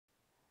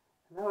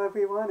Hello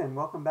everyone and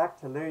welcome back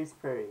to Lurie's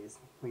Furries,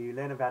 where you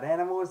learn about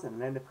animals and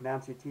learn to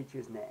pronounce your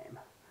teacher's name.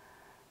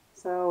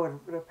 So,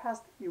 for the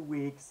past few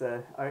weeks,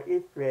 our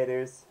 8th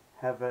graders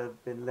have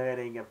been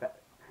learning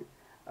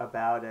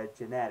about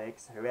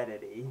genetics,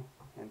 heredity,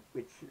 and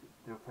which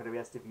for the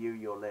rest of you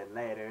you'll learn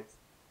later. It's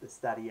the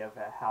study of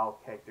how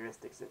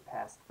characteristics are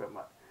passed from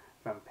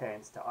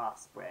parents to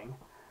offspring.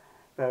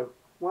 But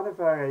one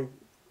of our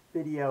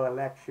video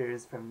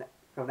lectures from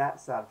that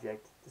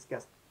subject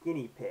discussed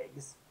guinea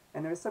pigs,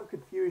 and there was some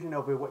confusion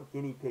over what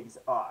guinea pigs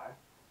are.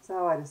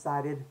 So I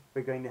decided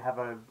we're going to have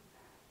an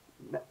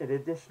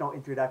additional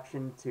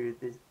introduction to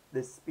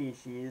this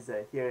species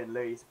here in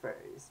Lurie's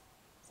Furries.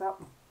 So,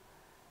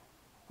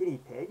 guinea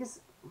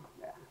pigs.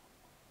 Yeah.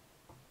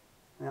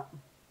 Yeah.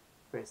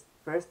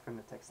 First from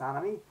the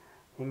taxonomy,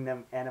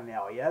 kingdom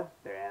Animalia,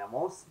 they're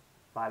animals.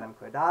 Phylum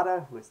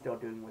Chordata, we're still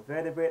dealing with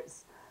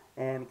vertebrates.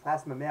 And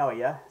class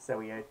Mammalia, so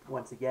we are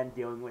once again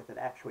dealing with an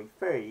actually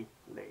furry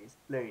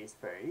Lurie's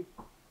furry.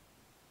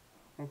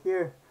 And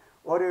here,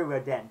 order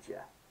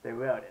Rodentia, they're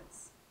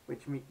rodents,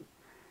 which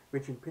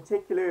in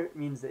particular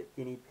means that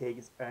guinea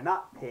pigs are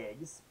not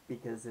pigs,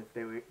 because if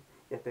they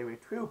were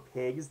true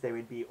pigs, they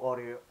would be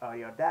order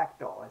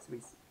Aerodactyl,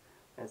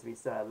 as we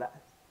saw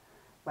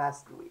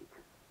last week.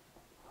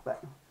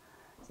 But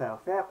so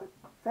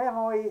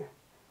family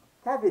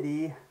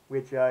Cavidae,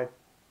 which are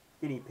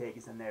guinea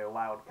pigs and their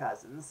wild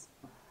cousins,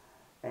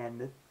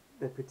 and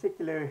the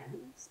particular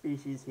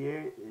species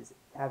here is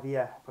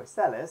Cavia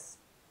porcellus.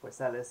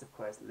 Porcellus, of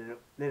course,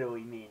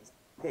 literally means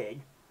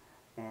pig,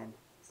 and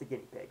it's a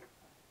guinea pig.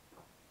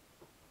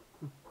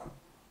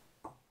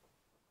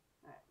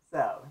 Alright,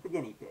 so, the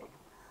guinea pig.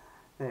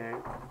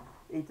 They're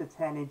 8 to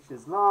 10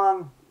 inches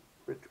long,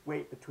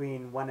 weight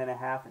between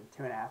 1.5 and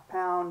 2.5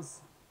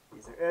 pounds.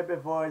 These are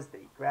herbivores, they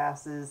eat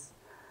grasses.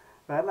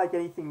 But unlike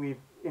anything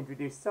we've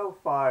introduced so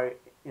far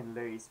in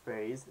Lurie's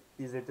Furries,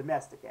 these are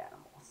domestic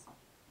animals.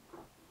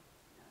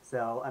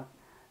 So,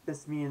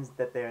 this means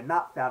that they are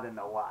not found in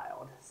the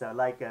wild. So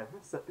like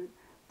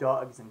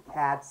dogs and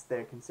cats,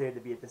 they're considered to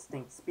be a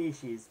distinct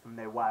species from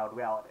their wild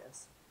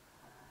relatives.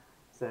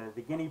 So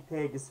the guinea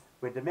pigs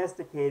were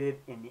domesticated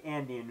in the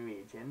Andean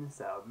region,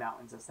 so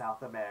mountains of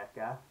South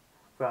America,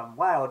 from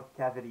wild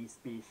Cavidae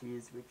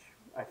species which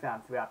are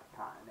found throughout the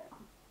continent.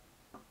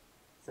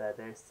 So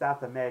they're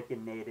South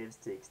American natives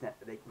to the extent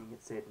that they can be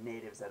considered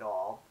natives at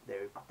all.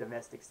 They're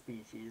domestic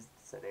species,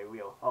 so their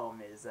real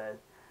home is a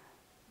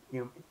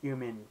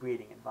human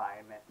breeding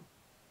environment.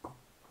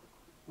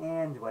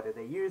 And what are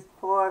they used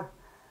for?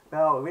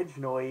 Well,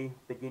 originally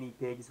the guinea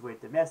pigs were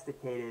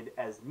domesticated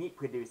as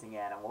meat-producing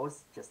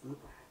animals, just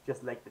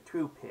like the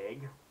true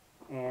pig,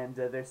 and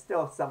they're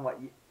still somewhat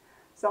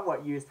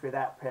used for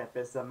that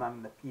purpose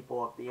among the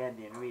people of the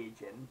Andean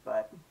region,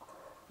 but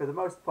for the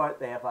most part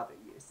they have other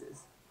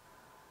uses.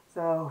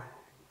 So,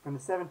 from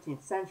the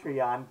 17th century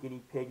on,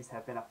 guinea pigs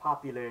have been a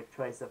popular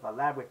choice of a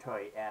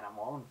laboratory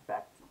animal. In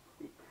fact,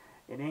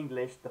 in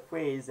English, the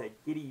phrase a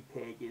guinea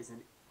pig is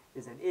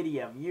an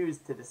idiom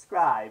used to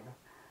describe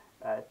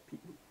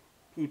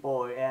people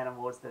or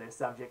animals that are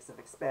subjects of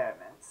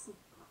experiments.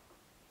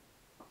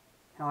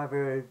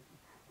 However,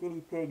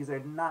 guinea pigs are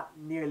not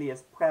nearly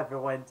as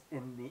prevalent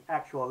in the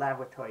actual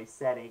laboratory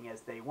setting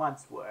as they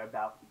once were.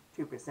 About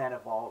 2%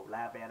 of all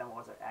lab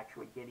animals are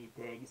actually guinea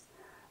pigs.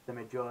 The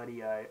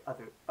majority are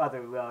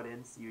other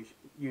rodents,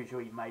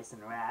 usually mice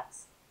and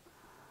rats.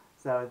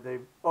 So the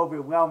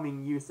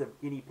overwhelming use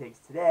of guinea pigs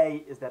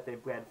today is that they're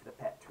bred for the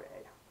pet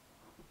trade.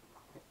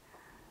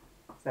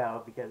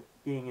 So because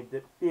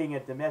being a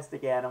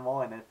domestic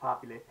animal and a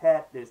popular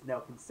pet, there's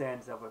no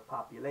concerns over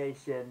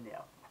population.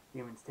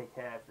 Humans take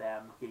care of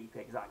them. Guinea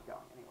pigs aren't going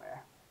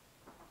anywhere.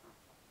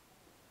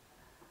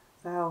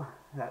 So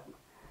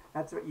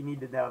that's what you need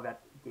to know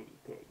about guinea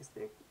pigs.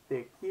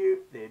 They're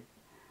cute.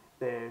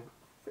 They're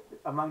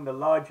among the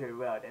larger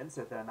rodents,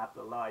 or they're not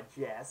the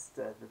largest.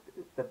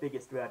 The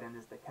biggest rodent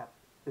is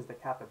the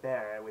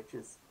capybara, which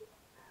is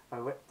a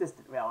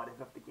distant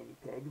relative of the guinea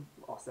pig,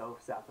 also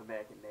South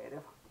American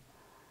native.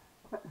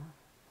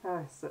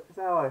 So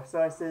our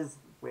sources,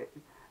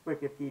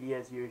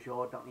 Wikipedia as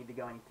usual, don't need to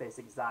go anyplace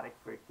exotic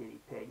for guinea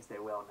pigs,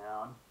 they're well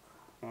known.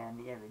 And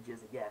the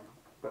images, again,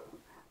 from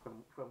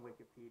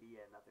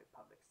Wikipedia and other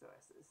public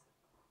sources.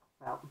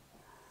 Well,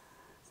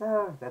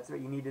 so that's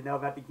what you need to know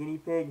about the guinea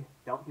pig.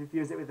 Don't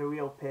confuse it with a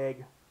real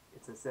pig.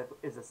 It's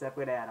a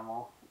separate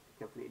animal,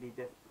 completely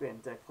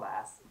different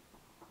class.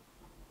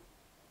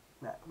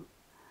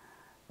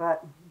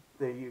 But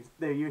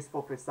they're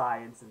useful for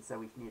science, and so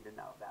we need to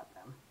know about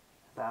them.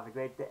 So have a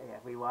great day,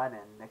 everyone,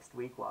 and next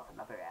week we'll have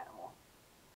another animal.